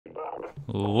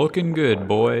Looking good,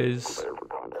 boys.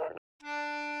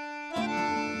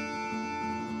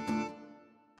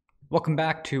 Welcome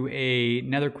back to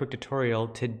another quick tutorial.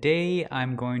 Today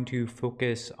I'm going to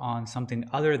focus on something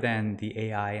other than the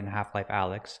AI in Half-Life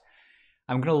Alyx.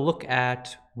 I'm going to look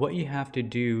at what you have to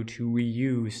do to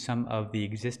reuse some of the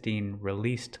existing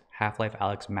released Half-Life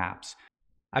Alyx maps.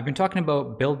 I've been talking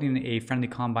about building a friendly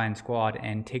Combine squad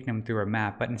and taking them through a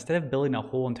map, but instead of building a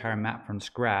whole entire map from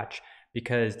scratch,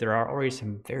 because there are already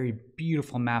some very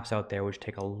beautiful maps out there which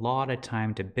take a lot of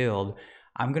time to build,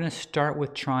 I'm going to start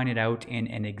with trying it out in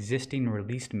an existing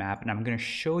released map, and I'm going to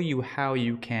show you how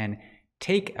you can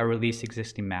take a released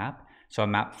existing map, so a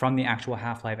map from the actual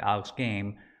Half-Life Alyx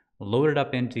game, load it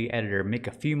up into the editor, make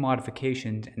a few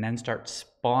modifications, and then start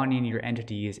spawning your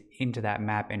entities into that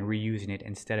map and reusing it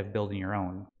instead of building your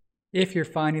own. If you're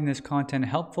finding this content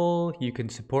helpful, you can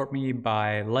support me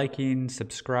by liking,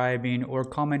 subscribing, or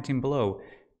commenting below.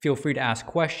 Feel free to ask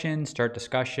questions, start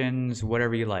discussions,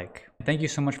 whatever you like. Thank you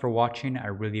so much for watching, I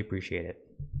really appreciate it.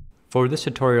 For this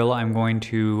tutorial, I'm going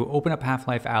to open up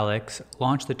Half-Life Alyx,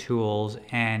 launch the tools,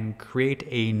 and create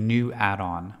a new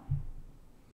add-on.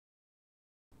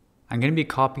 I'm going to be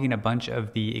copying a bunch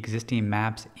of the existing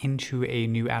maps into a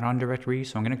new add-on directory,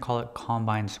 so I'm going to call it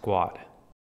Combine Squad.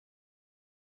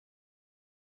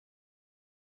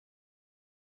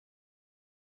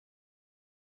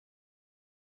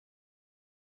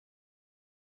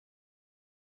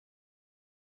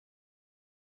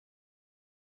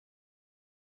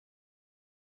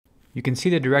 You can see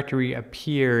the directory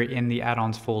appear in the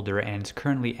add-ons folder and it's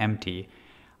currently empty.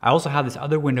 I also have this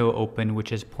other window open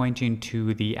which is pointing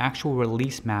to the actual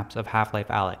release maps of Half-Life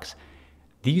Alyx.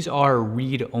 These are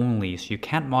read-only, so you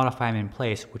can't modify them in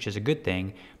place, which is a good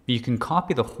thing, but you can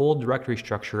copy the whole directory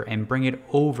structure and bring it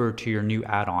over to your new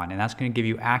add-on, and that's going to give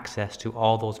you access to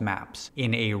all those maps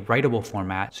in a writable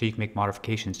format so you can make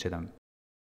modifications to them.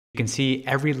 You can see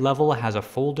every level has a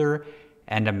folder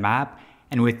and a map,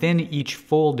 and within each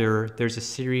folder, there's a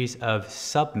series of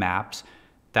submaps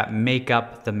that make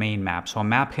up the main map. So a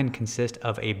map can consist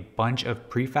of a bunch of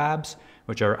prefabs,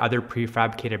 which are other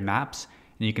prefabricated maps,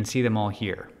 and you can see them all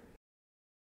here.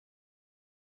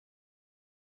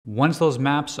 Once those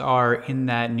maps are in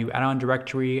that new add-on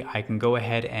directory, I can go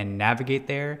ahead and navigate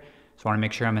there. So I want to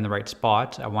make sure I'm in the right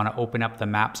spot. I want to open up the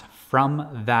maps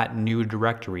from that new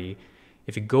directory.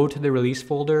 If you go to the release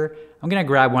folder, I'm going to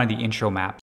grab one of the intro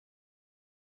maps.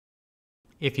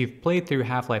 If you've played through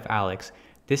Half-Life Alyx,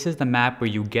 this is the map where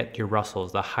you get your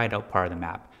Russells, the hideout part of the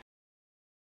map.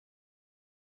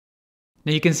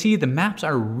 Now you can see the maps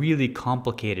are really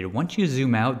complicated. Once you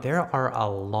zoom out, there are a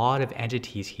lot of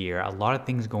entities here, a lot of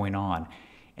things going on.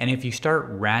 And if you start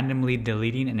randomly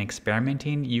deleting and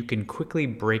experimenting, you can quickly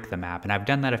break the map, and I've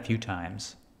done that a few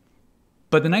times.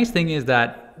 But the nice thing is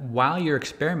that while you're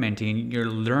experimenting, you're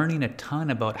learning a ton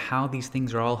about how these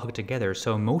things are all hooked together.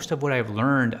 So most of what I've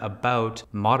learned about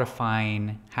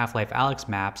modifying Half-Life Alyx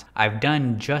maps, I've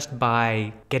done just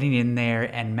by getting in there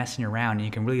and messing around. And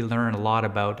you can really learn a lot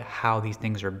about how these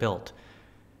things are built.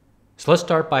 So let's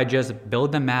start by just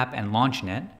building the map and launching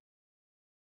it.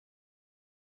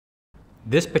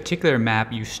 This particular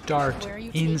map, you start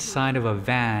inside of a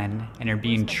van and are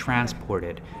being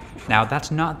transported. Now that's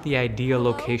not the ideal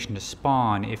location to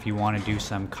spawn if you want to do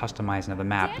some customizing of the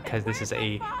map, because this is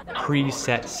a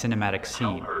preset cinematic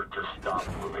scene.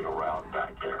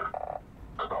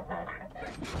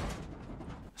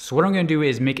 So what I'm going to do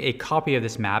is make a copy of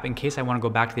this map in case I want to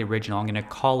go back to the original. I'm going to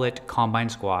call it Combine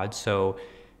Squad. So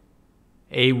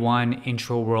A1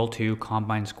 Intro World 2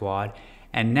 Combine Squad.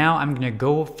 And now I'm going to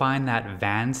go find that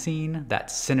van scene, that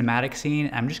cinematic scene,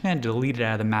 and I'm just going to delete it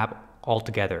out of the map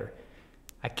altogether.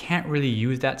 I can't really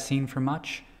use that scene for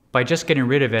much. By just getting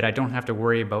rid of it, I don't have to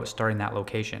worry about starting that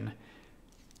location.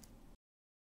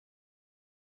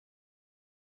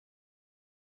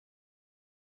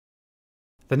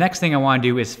 The next thing I want to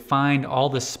do is find all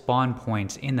the spawn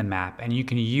points in the map, and you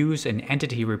can use an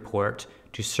entity report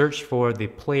to search for the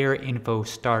player info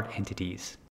start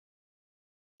entities.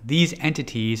 These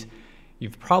entities,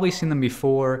 you've probably seen them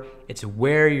before. It's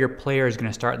where your player is going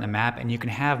to start in the map, and you can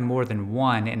have more than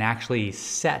one and actually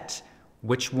set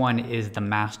which one is the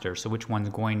master, so which one's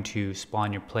going to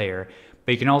spawn your player.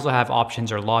 But you can also have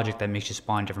options or logic that makes you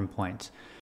spawn different points.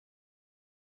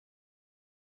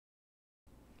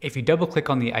 If you double click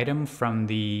on the item from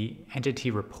the entity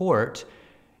report,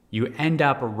 you end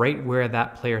up right where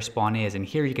that player spawn is, and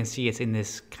here you can see it's in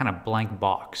this kind of blank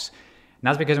box. And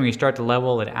that's because when you start the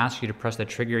level, it asks you to press the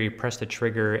trigger, you press the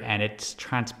trigger, and it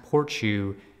transports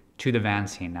you to the van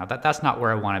scene. Now that's not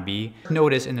where I want to be.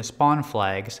 Notice in the spawn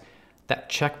flags, that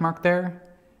check mark there,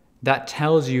 that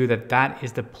tells you that that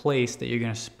is the place that you're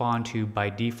going to spawn to by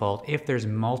default if there's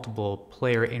multiple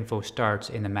player info starts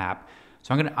in the map.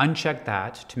 So I'm going to uncheck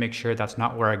that to make sure that's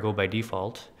not where I go by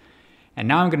default. And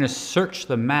now I'm going to search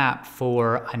the map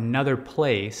for another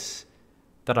place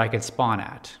that I could spawn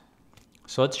at.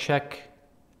 So let's check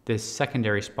this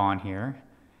secondary spawn here.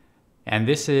 And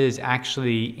this is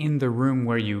actually in the room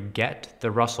where you get the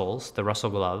Russells, the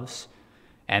Russell gloves.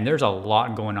 And there's a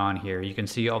lot going on here. You can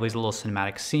see all these little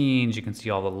cinematic scenes. You can see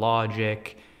all the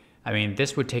logic. I mean,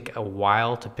 this would take a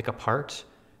while to pick apart.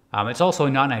 It's also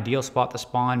not an ideal spot to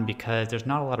spawn because there's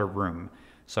not a lot of room.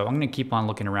 So I'm going to keep on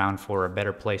looking around for a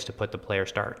better place to put the player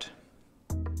start.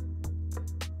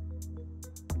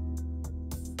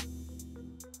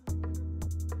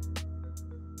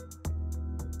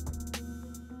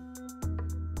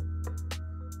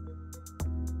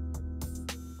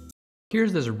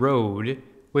 Here's this road,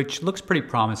 which looks pretty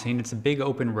promising. It's a big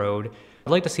open road. I'd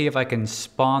like to see if I can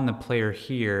spawn the player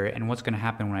here and what's going to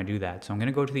happen when I do that. So I'm going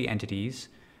to go to the entities.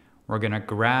 We're going to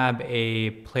grab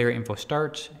a player info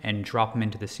start and drop them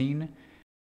into the scene.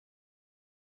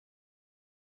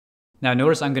 Now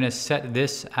notice I'm going to set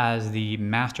this as the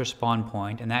master spawn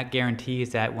point, and that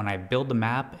guarantees that when I build the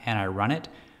map and I run it,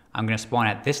 I'm going to spawn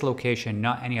at this location,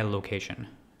 not any other location.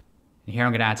 And here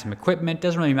I'm going to add some equipment.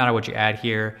 Doesn't really matter what you add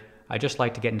here. I just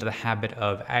like to get into the habit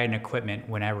of adding equipment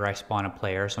whenever I spawn a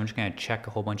player, so I'm just going to check a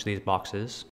whole bunch of these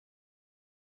boxes.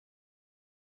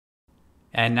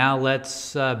 And now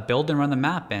let's build and run the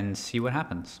map and see what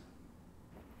happens.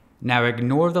 Now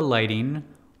ignore the lighting.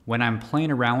 When I'm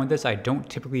playing around with this, I don't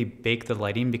typically bake the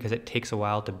lighting because it takes a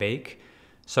while to bake.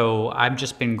 So I've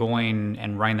just been going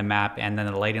and running the map, and then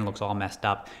the lighting looks all messed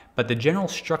up. But the general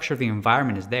structure of the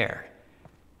environment is there.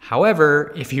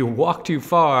 However, if you walk too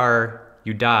far,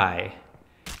 you die.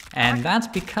 And that's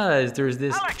because there's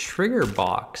this trigger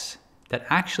box that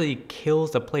actually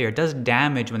kills the player. It does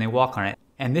damage when they walk on it.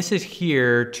 And this is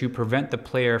here to prevent the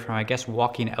player from, I guess,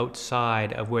 walking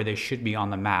outside of where they should be on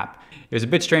the map. It was a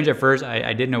bit strange at first.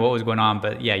 I didn't know what was going on,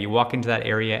 but yeah, you walk into that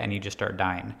area and you just start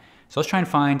dying. So let's try and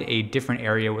find a different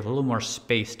area with a little more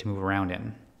space to move around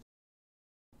in.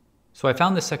 So I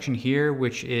found this section here,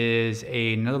 which is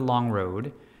another long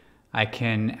road. I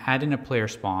can add in a player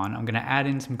spawn. I'm going to add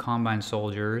in some combine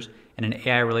soldiers and an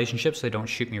AI relationship so they don't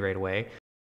shoot me right away.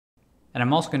 And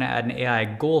I'm also going to add an AI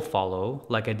goal follow,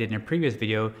 like I did in a previous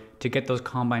video, to get those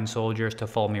combine soldiers to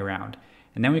follow me around.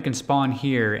 And then we can spawn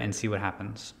here and see what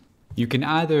happens. You can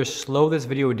either slow this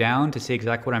video down to see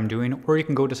exactly what I'm doing, or you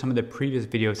can go to some of the previous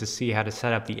videos to see how to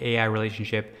set up the AI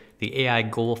relationship, the AI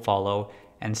goal follow,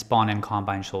 and spawn in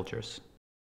combine soldiers.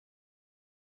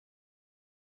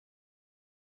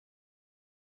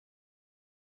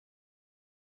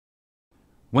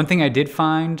 One thing I did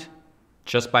find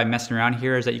just by messing around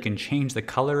here is that you can change the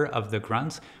color of the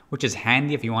grunts, which is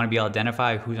handy if you want to be able to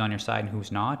identify who's on your side and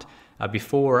who's not.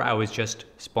 Before, I was just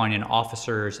spawning in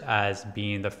officers as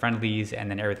being the friendlies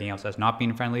and then everything else as not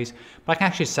being friendlies, but I can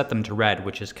actually set them to red,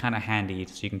 which is kind of handy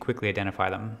so you can quickly identify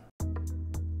them.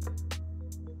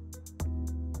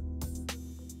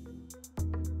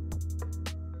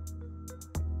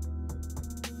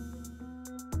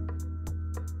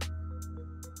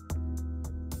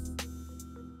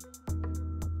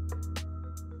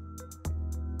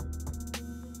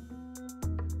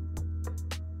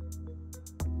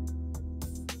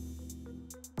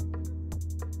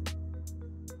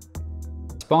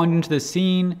 Spawned into the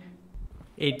scene.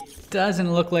 It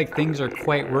doesn't look like things are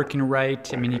quite working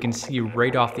right. I mean, you can see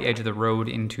right off the edge of the road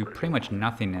into pretty much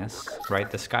nothingness,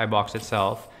 right? The skybox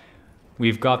itself.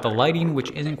 We've got the lighting,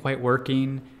 which isn't quite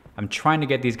working. I'm trying to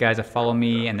get these guys to follow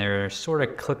me, and they're sort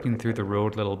of clipping through the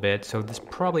road a little bit. So this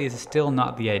probably is still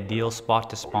not the ideal spot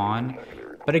to spawn.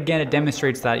 But again, it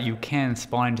demonstrates that you can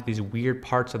spawn into these weird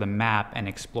parts of the map and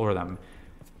explore them.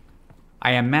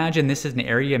 I imagine this is an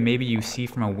area maybe you see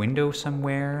from a window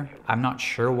somewhere. I'm not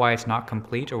sure why it's not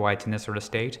complete or why it's in this sort of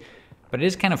state, but it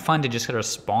is kind of fun to just sort of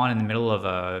spawn in the middle of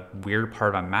a weird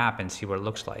part of a map and see what it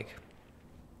looks like.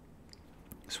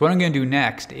 So what I'm going to do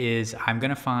next is I'm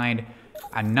going to find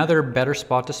another better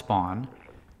spot to spawn.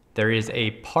 There is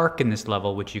a park in this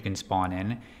level which you can spawn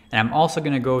in, and I'm also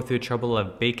going to go through the trouble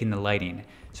of baking the lighting.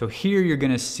 So here you're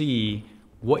going to see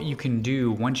what you can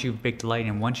do once you've baked light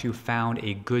and once you've found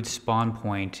a good spawn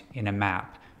point in a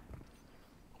map.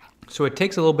 So it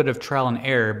takes a little bit of trial and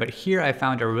error, but here I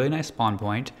found a really nice spawn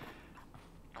point.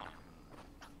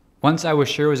 Once I was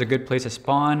sure it was a good place to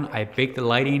spawn, I baked the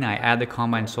lighting, I add the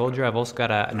combine soldier. I've also got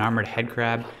an armored head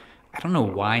crab. I don't know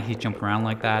why he's jumping around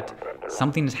like that.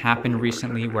 Something's happened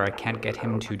recently where I can't get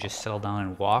him to just settle down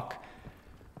and walk.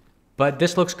 But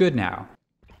this looks good now.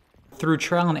 through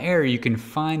trial and error, you can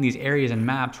find these areas and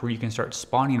maps where you can start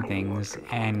spawning things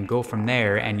and go from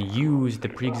there and use the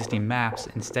pre-existing maps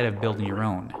instead of building your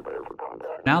own.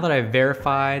 Now that I've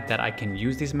verified that I can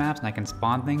use these maps and I can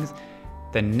spawn things,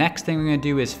 the next thing we're gonna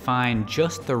do is find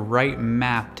just the right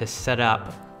map to set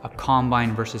up a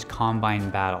combine versus combine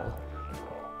battle.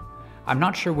 I'm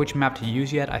not sure which map to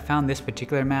use yet. I found this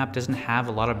particular map doesn't have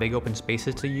a lot of big open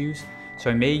spaces to use,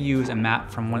 so I may use a map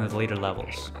from one of the later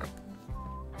levels.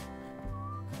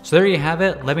 So there you have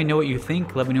it. Let me know what you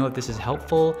think. Let me know if this is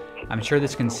helpful. I'm sure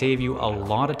this can save you a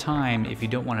lot of time if you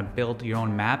don't want to build your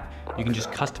own map. You can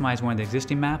just customize one of the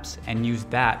existing maps and use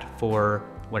that for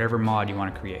whatever mod you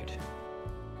want to create.